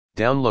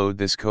Download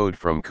this code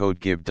from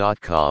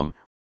codegive.com,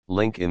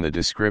 link in the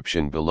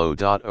description below.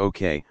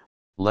 OK,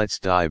 let's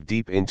dive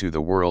deep into the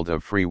world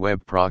of free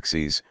web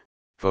proxies,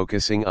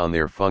 focusing on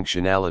their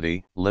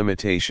functionality,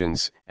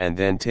 limitations, and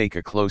then take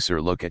a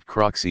closer look at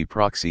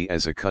CroxyProxy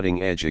as a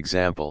cutting-edge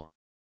example.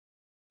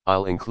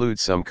 I'll include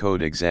some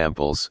code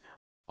examples,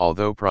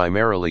 although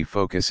primarily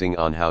focusing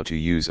on how to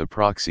use a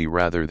proxy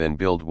rather than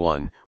build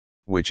one,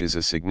 which is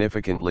a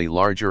significantly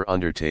larger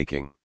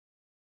undertaking.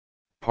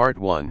 Part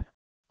 1.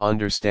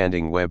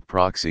 Understanding web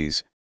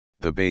proxies,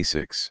 the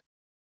basics.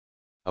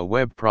 A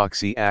web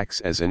proxy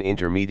acts as an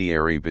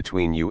intermediary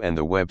between you and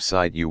the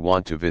website you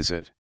want to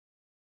visit.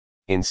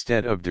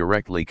 Instead of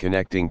directly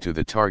connecting to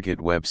the target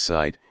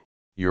website,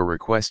 your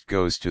request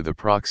goes to the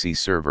proxy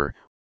server,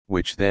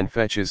 which then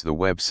fetches the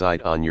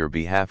website on your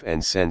behalf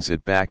and sends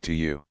it back to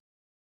you.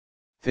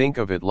 Think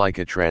of it like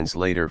a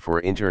translator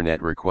for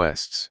internet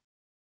requests.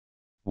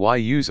 Why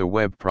use a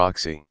web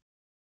proxy?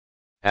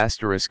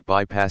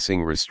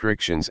 Bypassing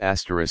restrictions.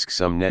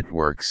 Some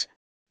networks,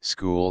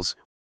 schools,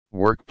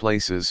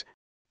 workplaces,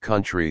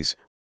 countries,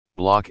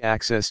 block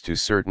access to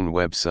certain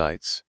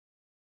websites.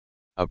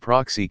 A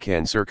proxy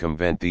can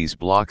circumvent these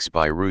blocks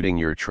by routing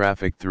your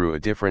traffic through a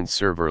different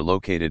server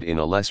located in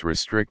a less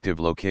restrictive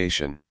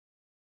location.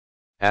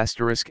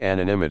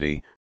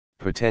 Anonymity.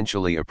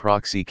 Potentially a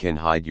proxy can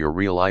hide your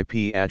real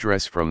IP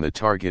address from the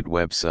target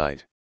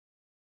website.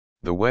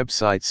 The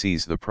website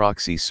sees the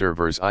proxy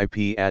server's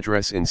IP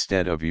address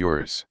instead of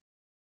yours.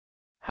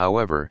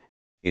 However,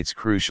 it's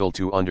crucial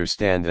to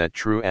understand that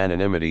true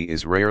anonymity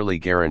is rarely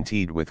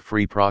guaranteed with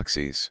free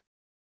proxies.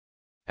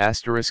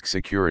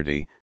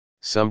 Security.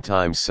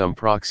 Sometimes some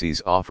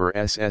proxies offer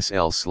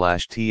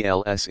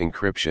SSL/TLS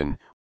encryption,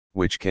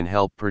 which can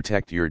help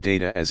protect your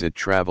data as it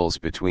travels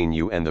between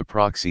you and the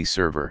proxy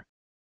server.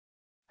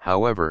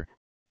 However,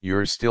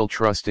 you're still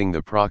trusting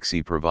the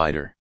proxy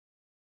provider.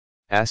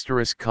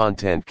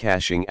 Content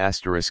caching.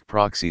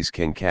 Proxies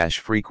can cache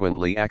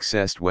frequently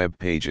accessed web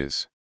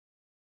pages.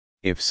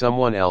 If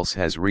someone else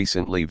has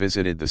recently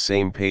visited the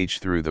same page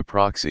through the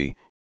proxy,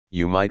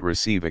 you might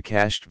receive a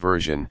cached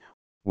version,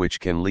 which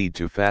can lead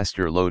to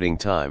faster loading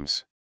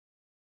times.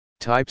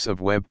 Types of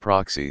web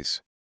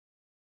proxies.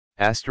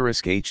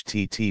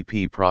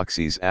 HTTP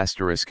proxies.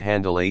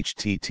 Handle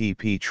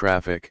HTTP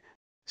traffic,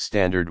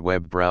 standard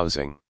web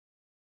browsing.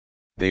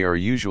 They are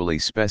usually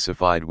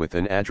specified with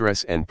an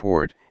address and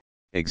port,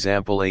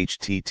 example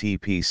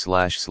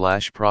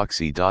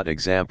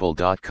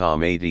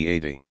http://proxy.example.com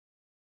 8080.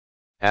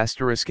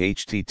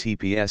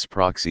 HTTPS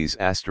proxies.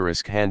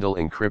 Handle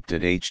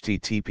encrypted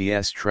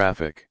HTTPS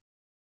traffic.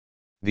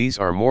 These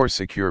are more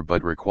secure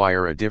but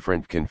require a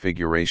different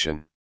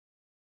configuration.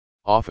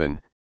 Often,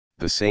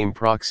 the same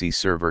proxy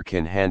server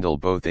can handle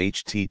both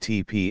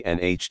HTTP and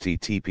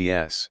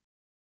HTTPS.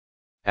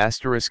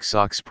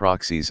 SOX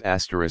proxies.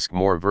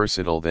 More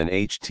versatile than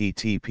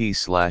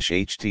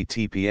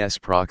HTTP/HTTPS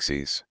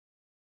proxies.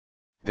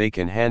 They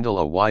can handle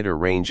a wider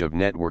range of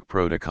network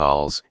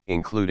protocols,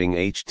 including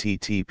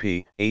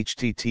HTTP,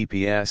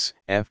 HTTPS,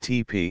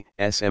 FTP,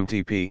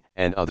 SMTP,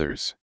 and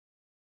others.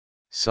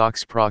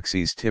 SOX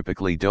proxies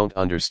typically don't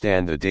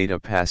understand the data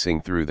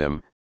passing through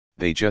them,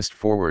 they just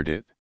forward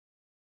it.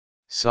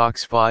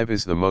 SOX 5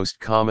 is the most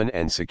common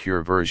and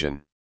secure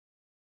version.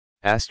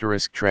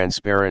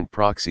 Transparent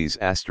proxies.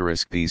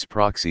 These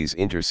proxies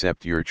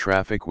intercept your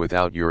traffic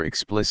without your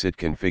explicit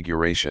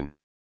configuration.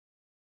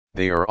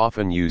 They are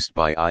often used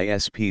by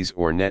ISPs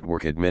or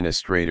network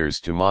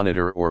administrators to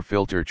monitor or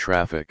filter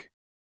traffic.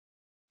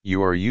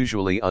 You are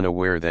usually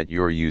unaware that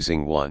you're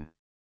using one.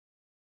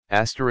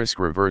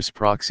 Reverse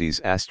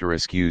proxies.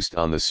 Used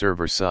on the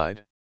server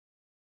side.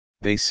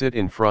 They sit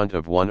in front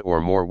of one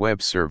or more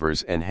web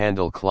servers and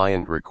handle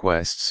client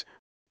requests,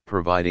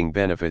 providing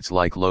benefits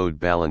like load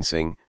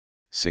balancing,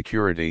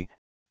 security,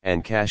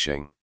 and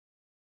caching.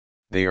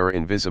 They are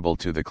invisible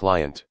to the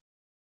client.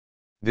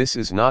 This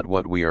is not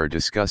what we are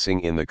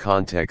discussing in the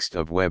context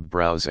of web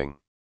browsing.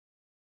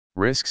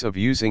 Risks of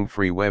using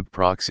free web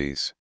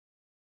proxies.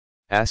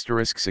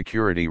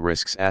 Security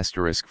risks.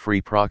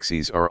 Free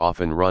proxies are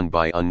often run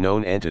by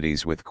unknown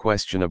entities with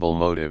questionable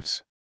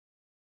motives.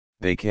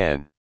 They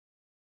can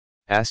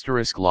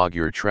log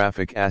your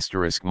traffic.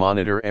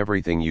 Monitor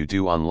everything you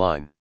do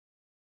online.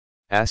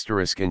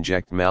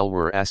 Inject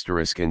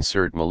malware.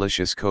 Insert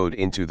malicious code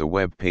into the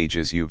web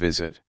pages you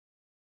visit.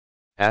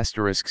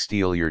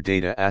 Steal your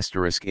data.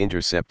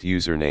 Intercept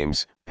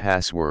usernames,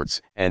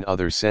 passwords, and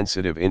other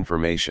sensitive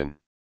information.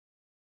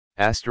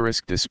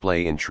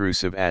 Display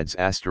intrusive ads.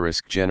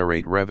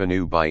 Generate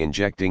revenue by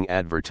injecting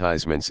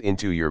advertisements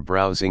into your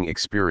browsing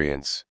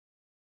experience.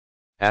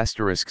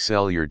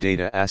 Sell your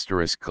data.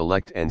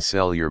 Collect and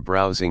sell your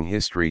browsing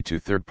history to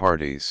third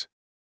parties.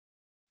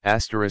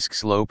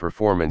 Slow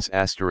performance.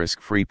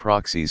 Free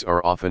proxies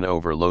are often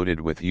overloaded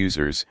with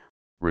users,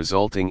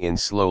 resulting in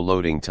slow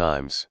loading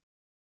times.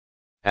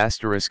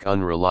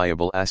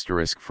 Unreliable.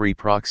 Free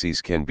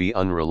proxies can be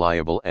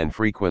unreliable and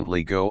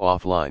frequently go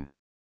offline.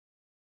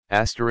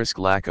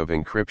 Lack of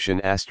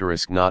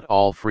encryption. Not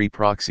all free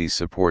proxies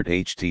support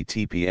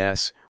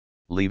HTTPS,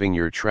 leaving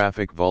your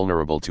traffic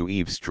vulnerable to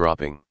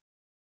eavesdropping.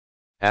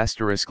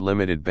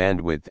 Limited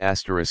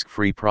bandwidth.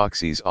 Free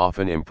proxies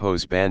often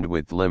impose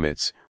bandwidth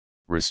limits,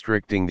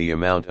 restricting the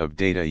amount of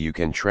data you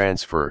can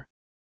transfer.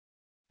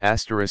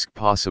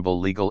 Possible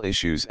legal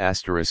issues.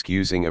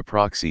 Using a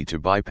proxy to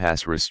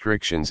bypass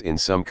restrictions in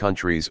some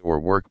countries or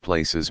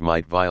workplaces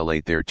might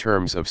violate their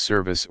terms of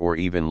service or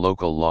even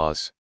local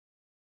laws.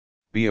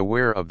 Be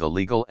aware of the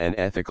legal and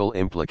ethical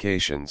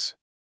implications.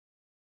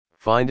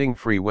 Finding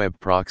free web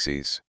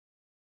proxies.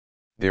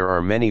 There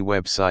are many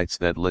websites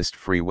that list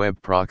free web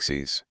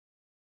proxies.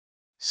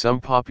 Some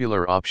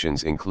popular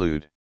options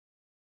include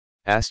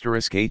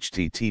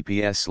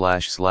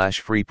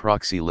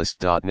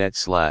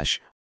https://freeproxylist.net/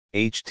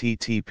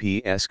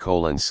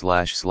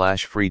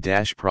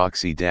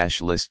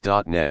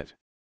 https://free-proxy-list.net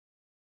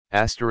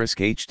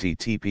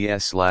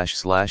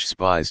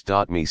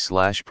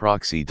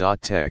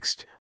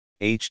https://spies.me/proxy.txt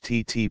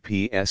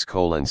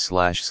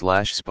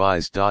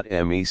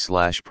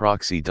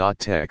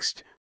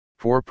https://spies.me/proxy.txt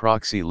for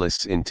proxy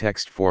lists in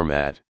text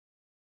format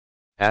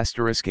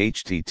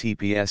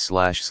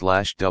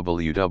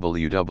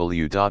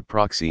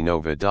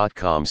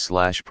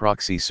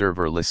https://www.proxynova.com/proxy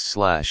server list/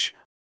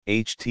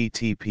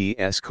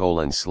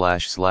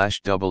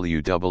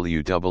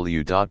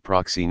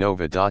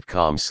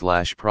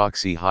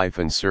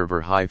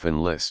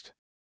 https://www.proxynova.com/proxy-server-list.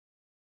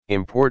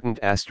 Important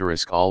 ***: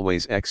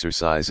 always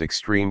exercise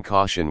extreme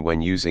caution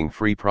when using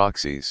free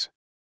proxies.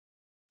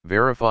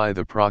 Verify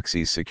the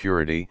proxy's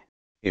security,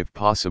 if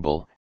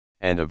possible,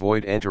 and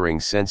avoid entering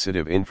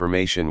sensitive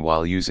information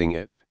while using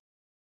it.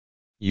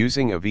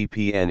 Using a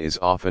VPN is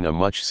often a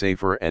much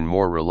safer and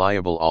more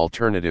reliable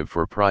alternative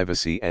for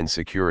privacy and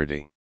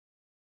security.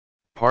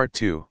 Part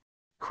 2,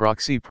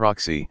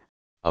 CroxyProxy,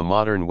 a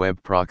modern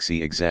web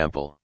proxy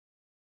example.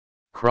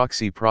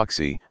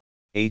 CroxyProxy,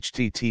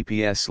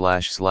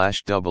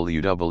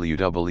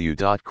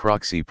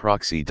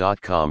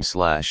 https://www.croxyproxy.com/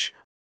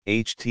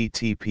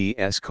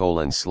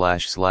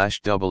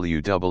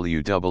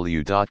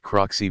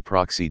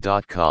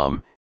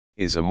 https://www.croxyproxy.com,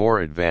 is a more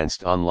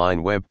advanced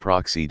online web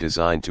proxy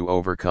designed to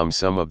overcome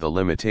some of the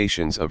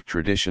limitations of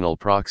traditional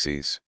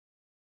proxies.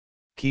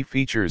 Key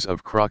features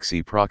of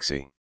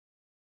CroxyProxy.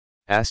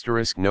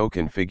 No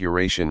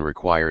configuration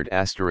required.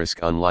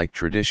 Unlike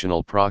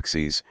traditional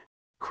proxies,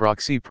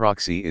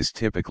 CroxyProxy is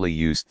typically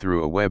used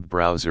through a web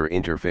browser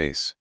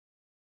interface.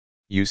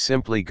 You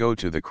simply go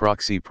to the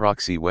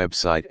CroxyProxy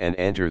website and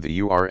enter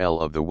the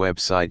URL of the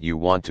website you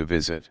want to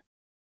visit.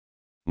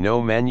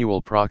 No manual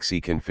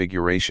proxy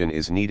configuration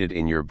is needed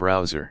in your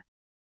browser.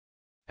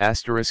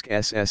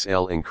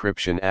 SSL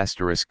encryption.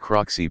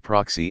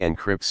 CroxyProxy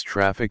encrypts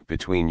traffic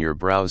between your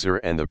browser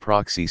and the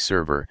proxy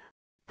server,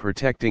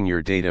 protecting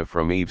your data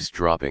from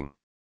eavesdropping.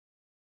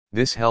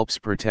 This helps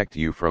protect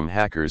you from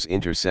hackers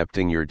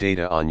intercepting your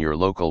data on your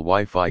local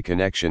Wi-Fi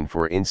connection,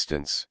 for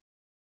instance.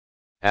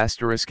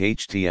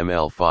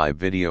 HTML5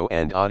 video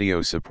and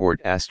audio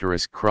support.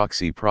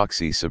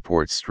 CroxyProxy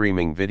supports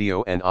streaming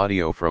video and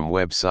audio from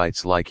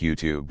websites like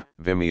YouTube,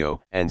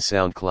 Vimeo, and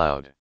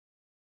SoundCloud.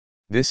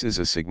 This is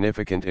a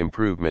significant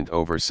improvement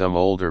over some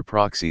older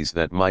proxies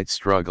that might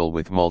struggle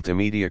with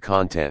multimedia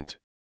content.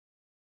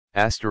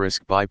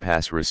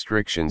 Bypass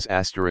restrictions.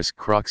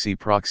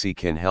 CroxyProxy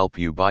can help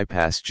you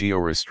bypass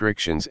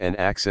geo-restrictions and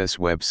access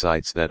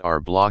websites that are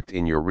blocked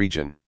in your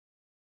region.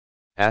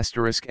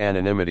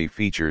 Anonymity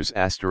features.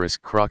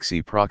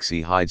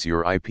 CroxyProxy hides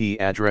your IP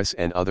address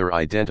and other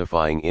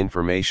identifying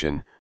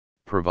information,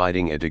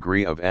 providing a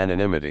degree of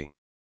anonymity.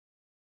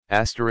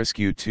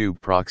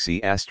 YouTube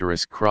proxy.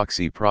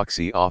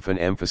 CroxyProxy often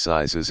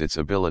emphasizes its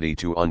ability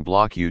to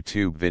unblock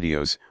YouTube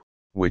videos,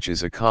 which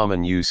is a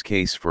common use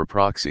case for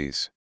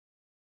proxies.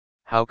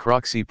 How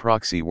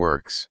CroxyProxy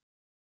works.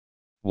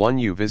 1.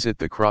 You visit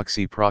the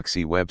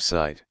CroxyProxy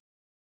website.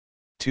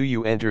 2.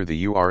 You enter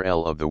the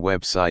URL of the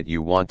website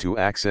you want to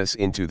access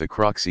into the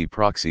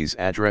CroxyProxy's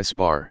address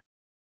bar.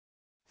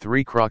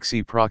 3.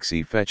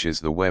 CroxyProxy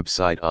fetches the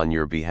website on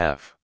your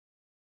behalf.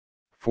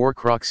 4.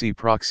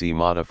 CroxyProxy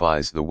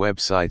modifies the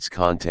website's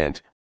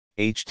content,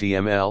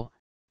 HTML,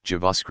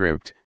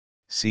 JavaScript,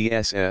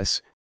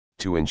 CSS,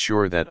 to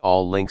ensure that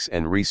all links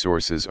and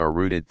resources are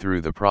routed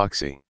through the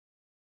proxy.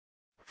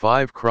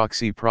 5.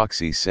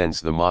 CroxyProxy sends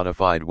the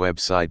modified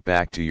website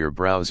back to your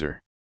browser.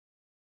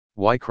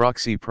 Why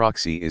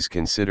CroxyProxy is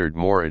considered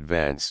more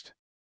advanced.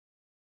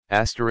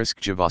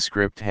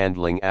 JavaScript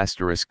handling.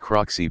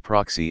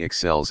 CroxyProxy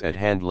excels at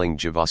handling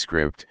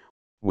JavaScript,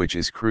 which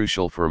is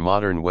crucial for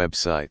modern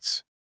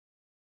websites.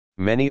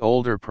 Many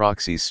older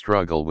proxies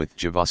struggle with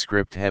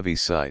JavaScript-heavy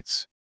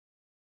sites.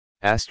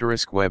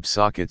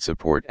 WebSocket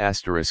support.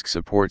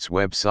 Supports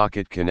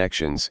WebSocket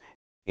connections,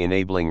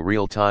 enabling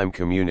real-time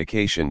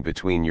communication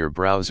between your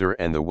browser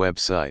and the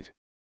website.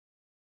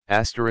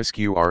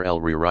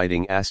 URL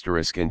rewriting.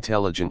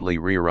 Intelligently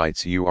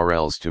rewrites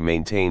URLs to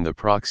maintain the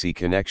proxy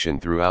connection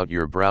throughout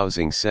your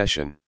browsing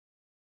session.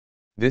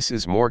 This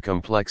is more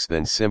complex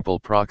than simple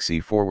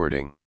proxy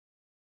forwarding.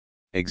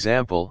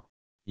 Example,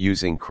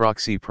 using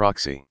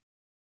CroxyProxy.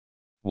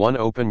 1.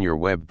 Open your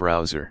web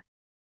browser.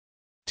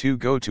 To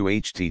go to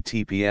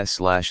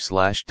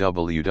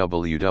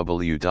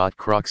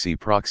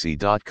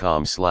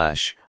https://www.croxyproxy.com/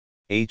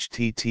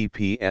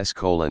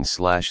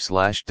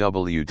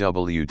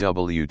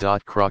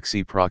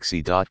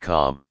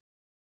 https://www.croxyproxy.com.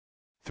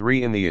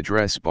 3. In the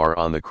address bar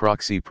on the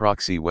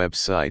CroxyProxy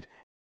website,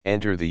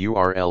 enter the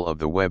URL of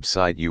the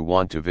website you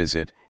want to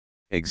visit,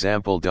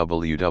 example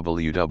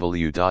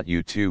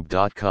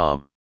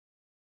www.youtube.com.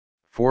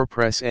 4.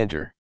 Press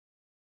enter.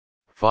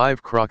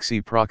 5.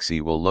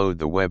 CroxyProxy will load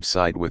the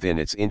website within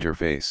its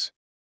interface.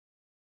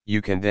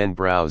 You can then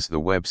browse the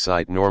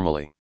website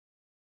normally.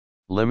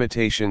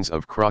 Limitations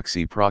of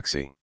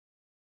CroxyProxy.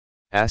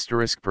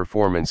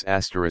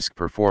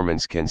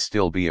 Performance can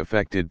still be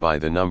affected by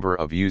the number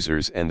of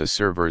users and the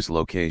server's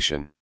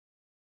location.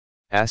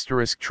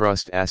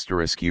 Trust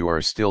you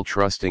are still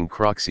trusting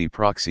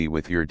CroxyProxy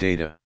with your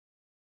data.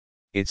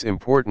 It's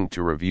important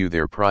to review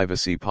their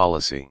privacy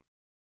policy.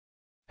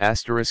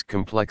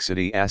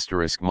 Complexity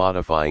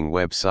modifying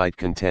website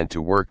content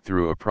to work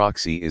through a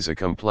proxy is a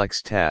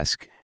complex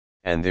task,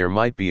 and there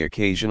might be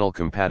occasional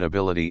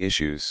compatibility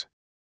issues.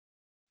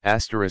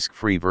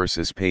 Free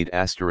versus paid.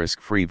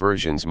 Free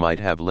versions might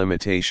have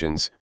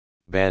limitations,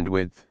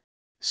 bandwidth,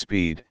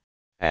 speed,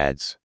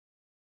 ads.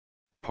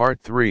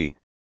 Part 3,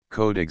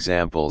 Code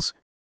examples,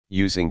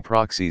 using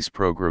proxies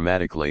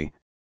programmatically,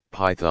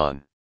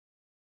 Python.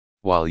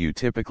 While you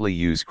typically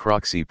use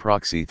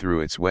CroxyProxy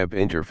through its web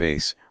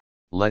interface,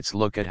 let's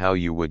look at how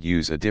you would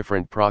use a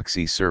different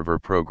proxy server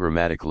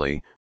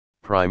programmatically,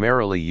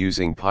 primarily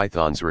using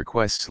Python's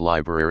requests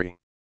library.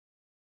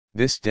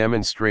 This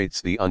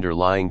demonstrates the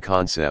underlying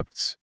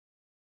concepts.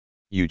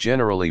 You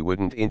generally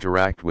wouldn't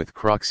interact with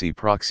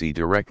CroxyProxy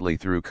directly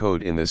through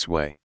code in this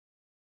way.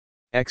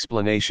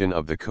 Explanation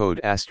of the code.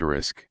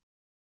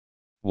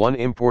 1.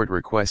 Import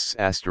requests.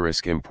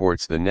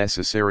 Imports the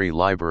necessary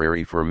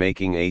library for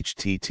making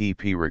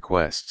HTTP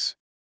requests.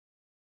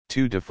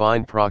 2.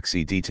 Define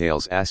proxy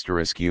details.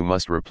 You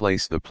must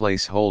replace the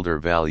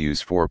placeholder values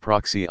for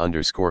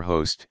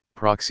proxy_host,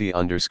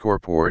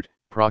 proxy_port,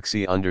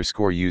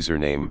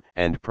 proxy_username,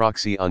 and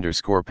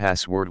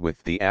proxy_password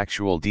with the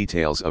actual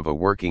details of a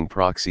working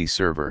proxy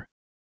server.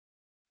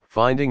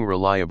 Finding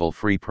reliable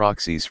free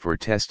proxies for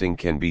testing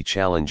can be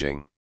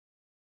challenging.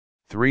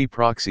 3.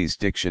 Proxies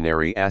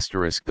dictionary.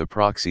 The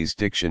proxies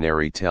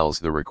dictionary tells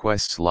the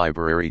requests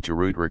library to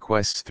route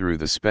requests through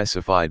the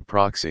specified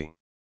proxy.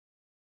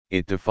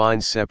 It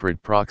defines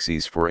separate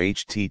proxies for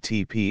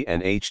HTTP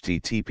and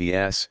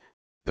HTTPS,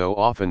 though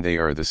often they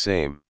are the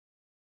same.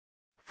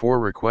 4.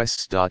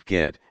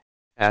 Requests.get.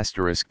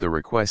 The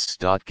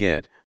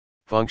requests.get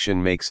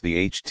function makes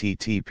the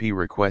HTTP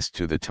request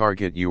to the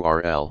target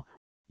URL,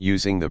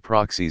 using the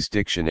proxies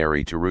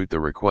dictionary to route the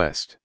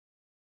request.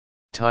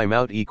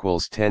 Timeout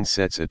equals 10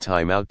 sets a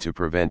timeout to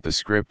prevent the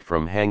script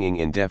from hanging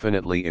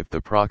indefinitely if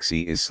the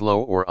proxy is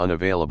slow or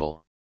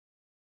unavailable.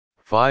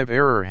 5.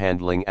 Error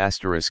handling.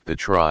 The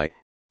try,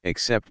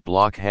 except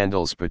block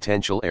handles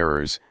potential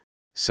errors,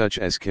 such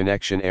as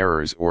connection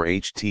errors or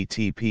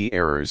HTTP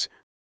errors,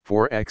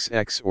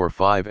 4xx or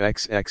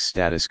 5xx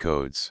status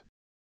codes.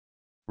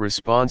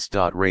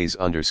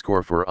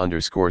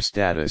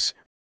 Response.raise_for_status,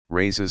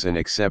 raises an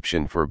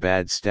exception for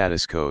bad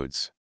status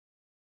codes.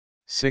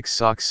 6.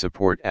 SOX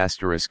support.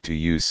 To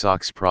use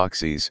SOX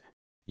proxies,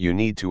 you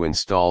need to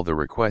install the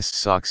request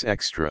SOX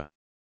extra.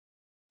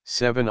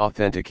 7.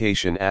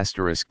 Authentication.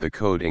 The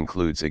code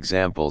includes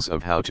examples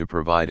of how to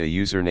provide a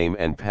username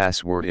and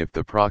password if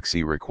the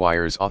proxy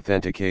requires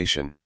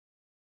authentication.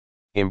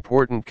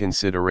 Important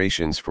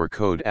considerations for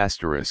code.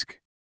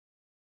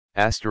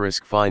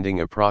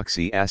 Finding a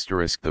proxy.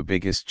 The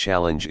biggest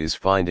challenge is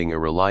finding a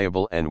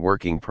reliable and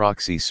working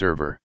proxy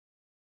server.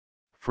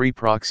 Free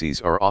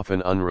proxies are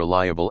often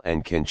unreliable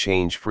and can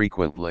change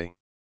frequently.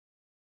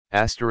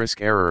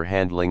 Error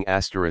handling.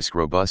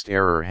 Robust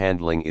error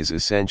handling is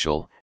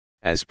essential,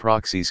 as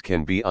proxies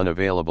can be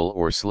unavailable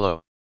or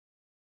slow.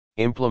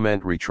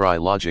 Implement retry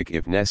logic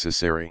if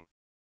necessary.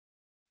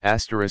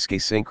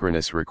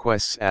 Asynchronous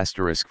requests.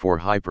 For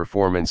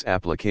high-performance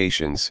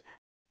applications,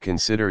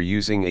 consider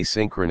using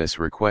asynchronous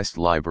request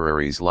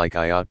libraries like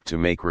IOT to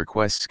make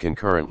requests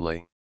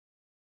concurrently.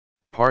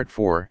 Part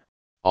 4,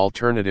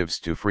 Alternatives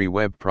to free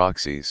web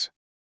proxies.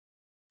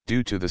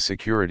 Due to the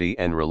security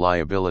and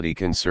reliability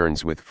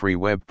concerns with free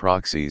web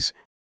proxies,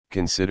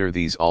 consider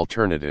these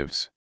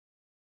alternatives.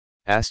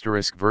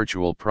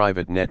 Virtual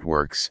private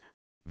networks,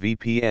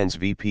 VPNs.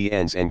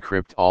 VPNs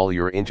encrypt all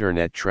your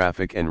internet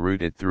traffic and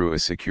route it through a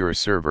secure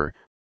server,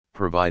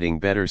 providing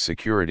better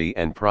security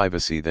and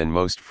privacy than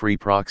most free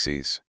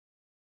proxies.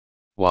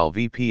 While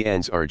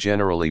VPNs are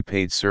generally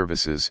paid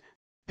services,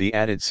 the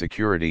added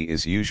security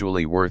is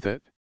usually worth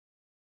it.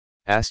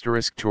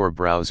 Tor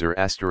browser.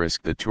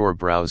 The Tor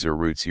browser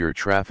routes your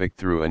traffic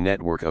through a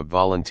network of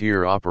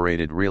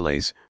volunteer-operated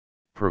relays,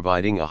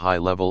 providing a high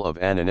level of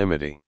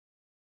anonymity.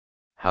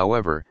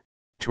 However,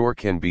 Tor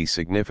can be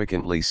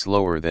significantly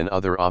slower than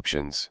other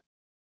options.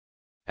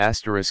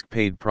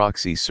 Paid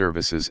proxy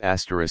services.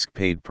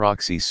 Paid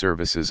proxy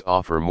services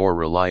offer more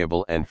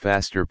reliable and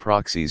faster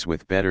proxies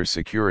with better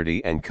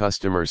security and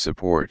customer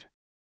support.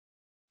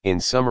 In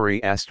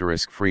summary,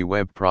 free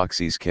web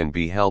proxies can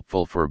be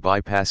helpful for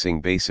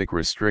bypassing basic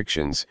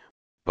restrictions,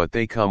 but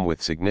they come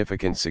with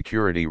significant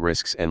security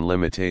risks and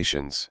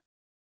limitations.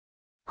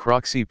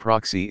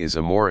 CroxyProxy is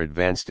a more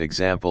advanced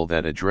example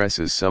that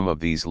addresses some of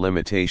these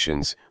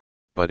limitations,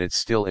 but it's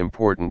still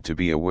important to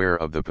be aware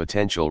of the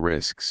potential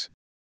risks.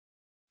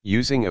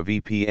 Using a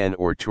VPN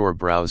or Tor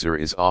browser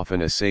is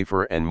often a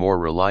safer and more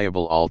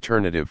reliable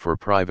alternative for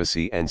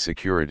privacy and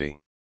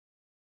security.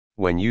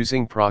 When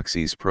using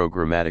proxies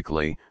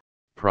programmatically,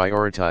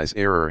 prioritize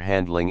error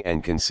handling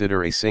and consider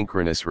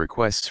asynchronous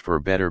requests for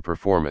better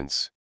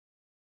performance.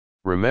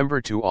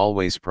 Remember to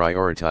always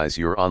prioritize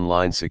your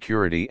online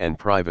security and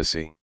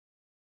privacy.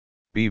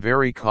 Be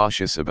very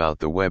cautious about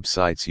the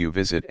websites you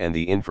visit and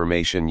the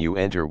information you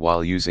enter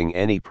while using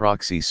any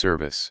proxy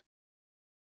service.